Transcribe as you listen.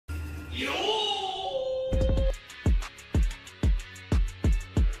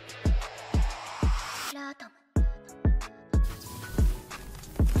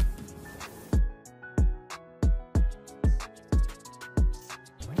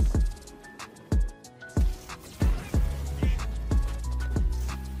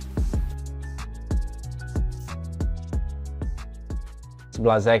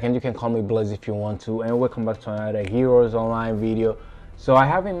BlaZaCkk, and you can call me Blaz if you want to, and welcome back to another Heroes Online video. So I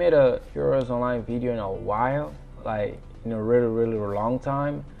haven't made a Heroes Online video in a while, like in a really long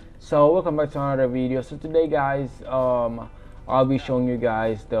time. So welcome back to another video. So today guys, I'll be showing you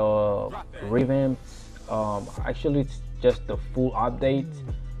guys the revamps. Actually it's just the full update.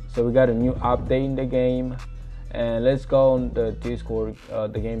 So we got a new update in the game, and let's go on the Discord,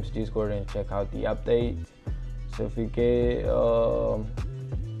 the game's Discord, and check out the update. So if you get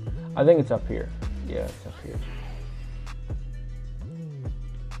I think it's up here. Yeah, it's up here.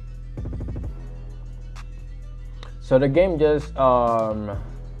 So the game just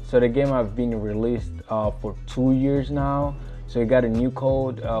the game have been released for 2 years now. So you got a new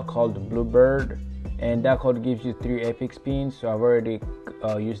code called the Bluebird, and that code gives you 3 epic spins. So I've already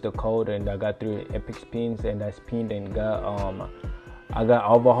used the code and I got 3 epic spins, and I spinned and got I got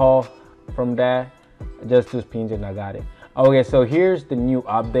Overhaul from that. Just 2 spins and I got it. Okay, so here's the new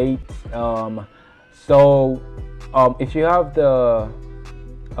update. If you have the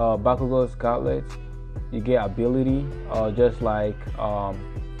bakugou's gauntlet, you get ability just like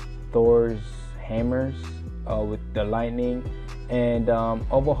Thor's hammers with the lightning, and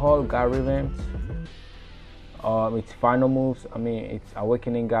Overhaul got revamped. Its final moves, I mean its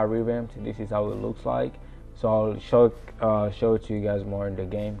awakening got revamped. This is how it looks like. So I'll show it to you guys more in the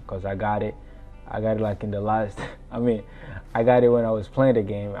game, because I got it like in the last I got it when I was playing the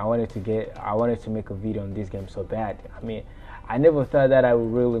game. I wanted to make a video on this game so bad. I mean, I never thought that I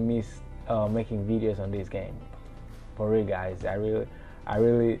would really miss making videos on this game. For real guys, I really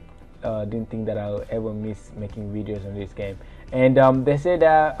didn't think that I would ever miss making videos on this game. And they say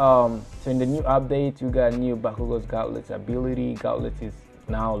that so in the new update you got new bakugou's gauntlet's ability. Gauntlet is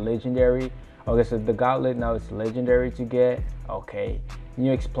now legendary. Okay, so the gauntlet now is legendary to get. Okay,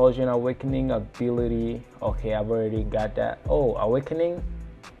 new explosion awakening ability. Okay, I've already got that. Oh, awakening.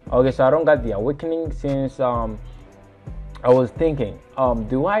 Okay, so I don't got the awakening since I was thinking,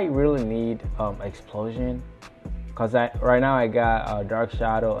 do I really need explosion? Because right now I got dark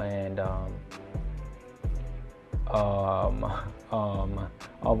shadow and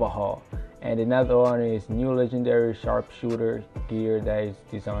Overhaul. And another one is new legendary sharpshooter gear that is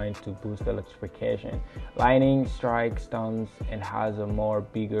designed to boost electrification, lightning strike, stuns, and has a more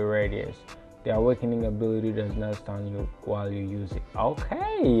bigger radius. The awakening ability does not stun you while you use it.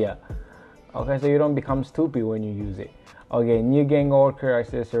 Okay, so you don't become stupid when you use it. Okay, new gang worker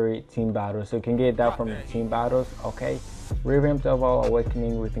accessory, team battles. So you can get that from the team battles. Okay, revamped Overhaul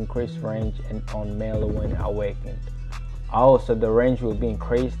awakening with increased range and on melee when awakened. Oh, so the range will be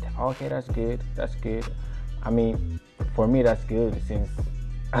increased. Okay, that's good. That's good. I mean, for me, that's good since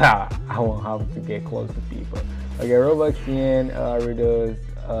I won't have to get close to people. Okay, Roblox yen reduced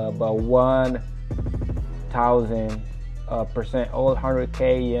about 1,000% all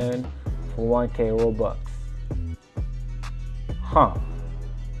 100k yen for 1k Robux. Huh.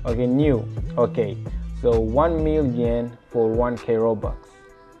 Okay, new. Okay, so 1 million for 1k Robux.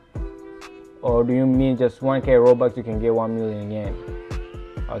 Or do you mean just 1k Robux you can get 1 million yen?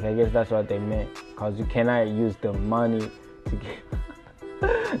 Okay, I guess that's what they meant, because you cannot use the money to get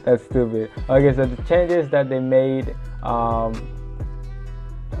that's stupid. Okay, so the changes that they made,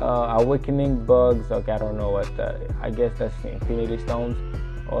 awakening bugs. Okay, I don't know what that, I guess that's infinity stones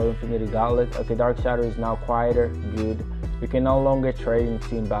or infinity gauntlets. Okay, dark shadow is now quieter. Good. You can no longer trade in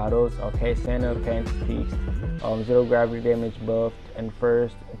team battles. Okay, center can't fixed. Zero gravity damage buffed, and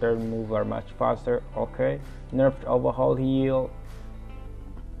first and third move are much faster. Okay, nerfed Overhaul heal.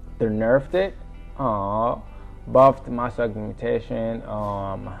 They nerfed it. Buffed mass augmentation,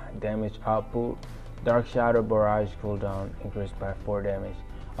 damage output. Dark shadow barrage cooldown increased by 4 damage.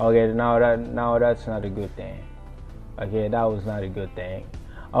 Okay, now that's not a good thing. Okay, that was not a good thing.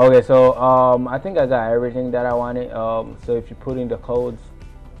 Okay, so I think I got everything that I wanted. So if you put in the codes,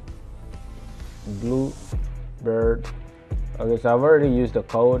 Bluebird. Okay, so I've already used the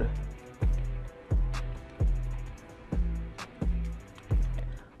code.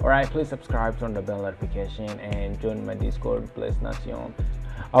 Alright, please subscribe, turn the bell notification, and join my Discord, BlaZaCkk.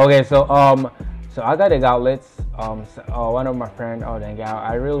 Okay, so I got the gauntlets. One of my friends, oh dang,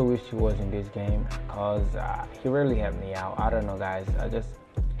 I really wish he was in this game, cause he really helped me out. I don't know guys,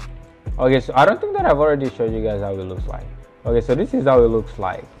 okay, so I don't think that I've already showed you guys how it looks like. Okay, so this is how it looks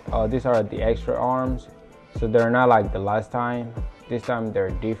like. These are the extra arms, so they're not like the last time. This time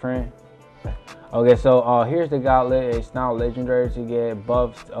they're different. Okay, so here's the gauntlet. It's now legendary to get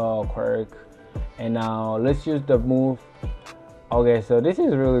buffed quirk. And now let's use the move. Okay, so this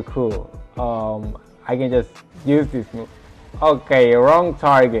is really cool. I can just use this move. Okay, wrong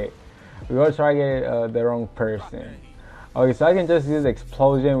target. We all targeted the wrong person. Okay, so I can just use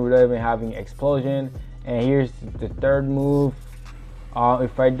explosion without even having explosion. And here's the third move.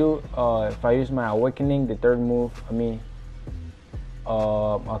 If I use my awakening, the third move, okay.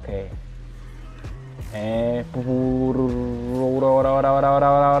 And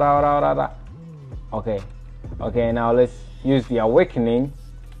okay, now let's use the awakening.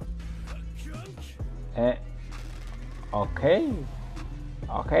 And okay,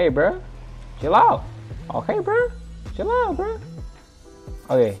 bro, chill out. Okay, bro, chill out, bro.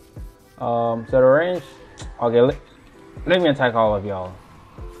 Okay, so the range. Okay, let me attack all of y'all.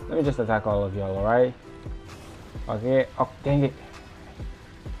 Let me just attack all of y'all, alright? Okay, oh dang it.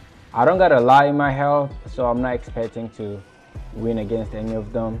 I don't got a lot in my health, so I'm not expecting to win against any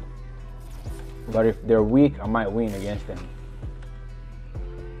of them. But if they're weak, I might win against them.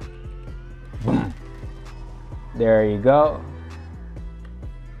 Boom. There you go.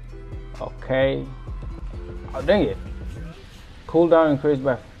 Okay. Oh dang it. Cooldown increased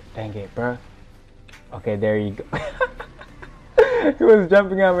by... Dang it, bro. Okay, there you go. He was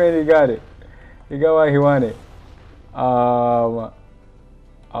jumping at me and he got it. He got what he wanted.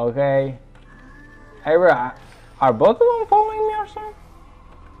 Okay. Hey, bro, are both of them following me or something?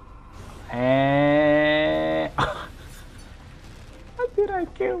 And how did I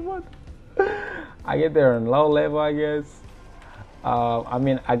kill one? I get there on low level, I guess.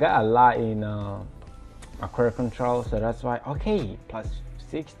 I got a lot in my quirk control, so that's why. Okay, plus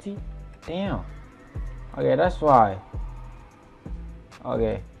 60. Damn. Okay, that's why.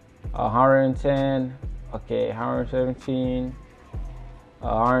 Okay, 110. Okay, 117.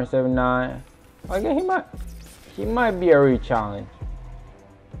 179. Okay, he might be a real challenge.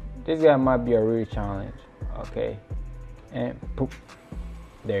 This guy might be a real challenge. Okay, and poof,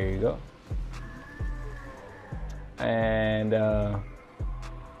 there you go. And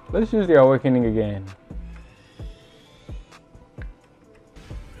let's use the awakening again.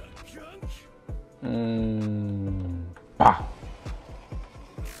 Bah.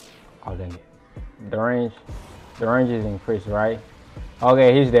 Oh dang it. The range is increased, right?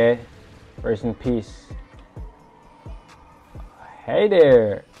 Okay, he's dead. Rest in peace. Hey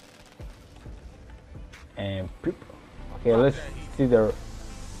there. And poop. Okay, let's see the...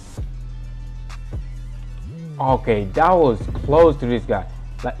 Okay, that was close to this guy.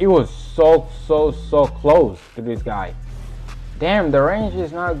 Like, it was so close to this guy. Damn, the range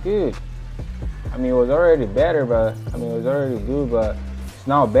is not good. I mean, it was already better, but... it was already good, but it's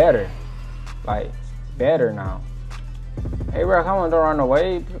now better. Like, it's better now. Hey, bro, come on, don't run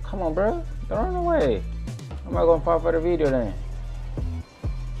away. Come on, bro, don't run away. I'm not gonna fight for the video then.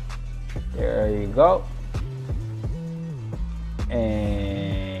 There you go.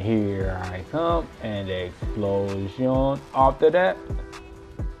 And here I come, and the explosion after that.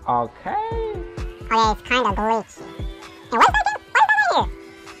 Okay. Okay, it's kind of glitchy. Hey, what is that again?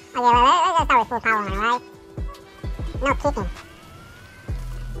 What is that right here? Okay, let's just start with full power on it, right? No kicking.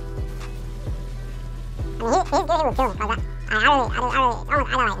 He's good with killing, cause I got like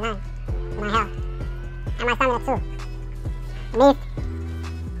none in my health. And my stamina too. Missed.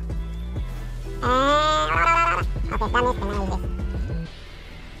 And okay, that missed, and now this.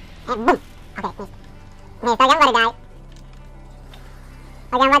 And boom! Okay, missed. Okay, so I'm about to die.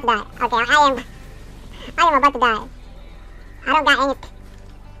 Okay, I'm about to die. Okay, I am about to die. I don't got anything.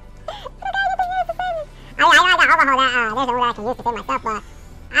 I got overhaul that, there's a rule that I can use to save myself, but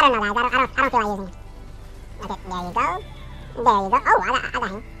I don't know guys, I don't feel like using it. Okay, there you go. There you go. Oh, I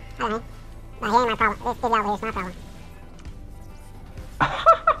got him. But he ain't my problem. This kid over here is my problem.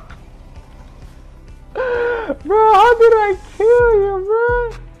 Bro, how did I kill you, bro?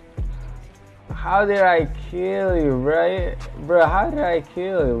 How did I kill you, bro? Bro, how did I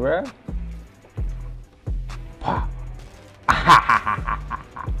kill you, bro?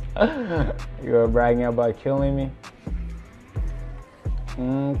 You were bragging about killing me?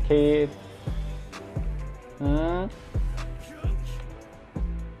 Kid.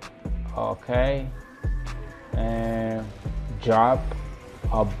 Okay. And drop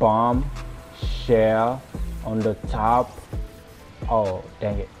a bomb shell on the top. Oh,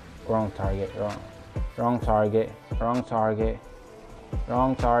 dang it. Wrong target. Wrong target. Wrong target.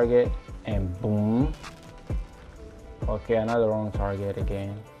 Wrong target. And boom. Okay, another wrong target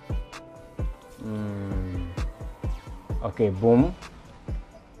again. Okay, boom.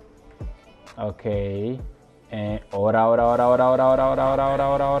 Okay, and ora.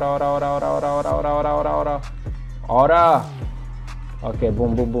 Okay,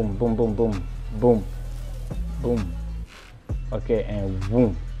 boom. Okay, and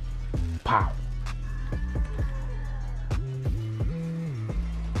boom, pow.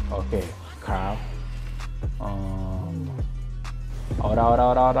 Okay, cow.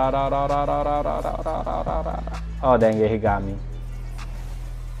 Oh dang it, he got me.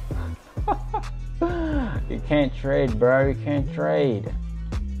 You can't trade, bro. You can't trade.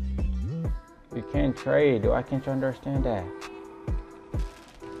 You can't trade. Why can't you understand that?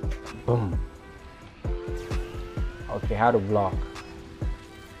 Boom. Okay, how to block.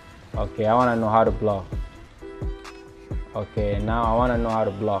 Okay, I want to know how to block. Okay, now I want to know how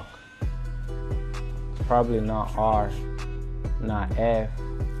to block. It's probably not R, not F.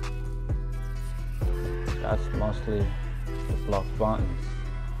 That's mostly the block buttons.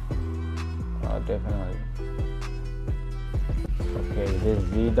 Definitely. Okay, this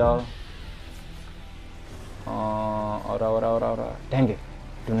Z though. Dang it.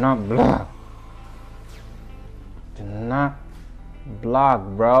 Do not block. Do not block,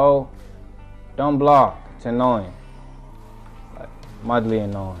 bro. Don't block. It's annoying. Like, mildly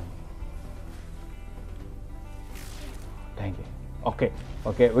annoying. Dang it.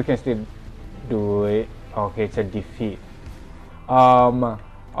 Okay, we can still do it. Okay, it's a defeat.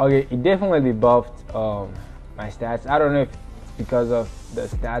 Okay, it definitely buffed my stats. I don't know if it's because of the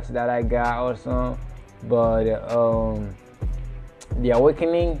stats that I got or something, but the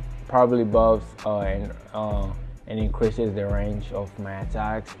awakening probably buffs and increases the range of my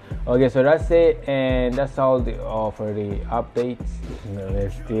attacks. Okay, so that's it, and that's all for the updates.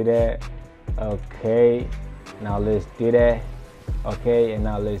 Let's do that. Okay, now let's do that. Okay, and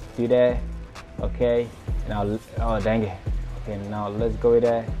now let's do that. Okay, now oh dang it. Okay, now let's go with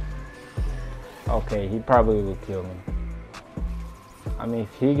that. Okay, he probably will kill me. I mean,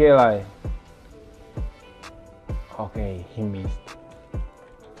 if he get like, okay, he missed.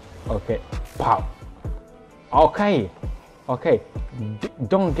 Okay, pop. Okay,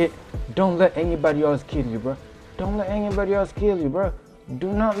 don't let anybody else kill you, bro. Don't let anybody else kill you, bro.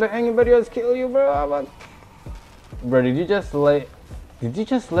 Do not let anybody else kill you, bro. Bro, did you just let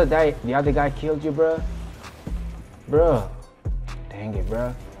the other guy kill you, bro? Bro, dang it,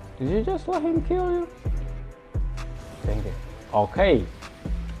 bro. Did you just let him kill you? Dang it. Okay,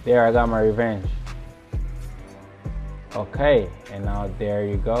 there, I got my revenge. Okay, and now there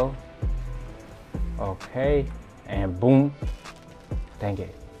you go. Okay, and boom. Dang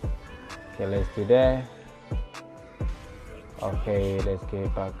it. Okay, let's do that. Okay, let's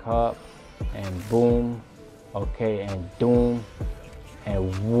get back up, and boom. Okay, and doom,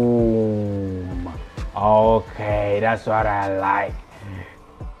 and boom. Okay, that's what I like.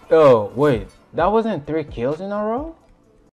 Oh, wait, that wasn't 3 kills in a row?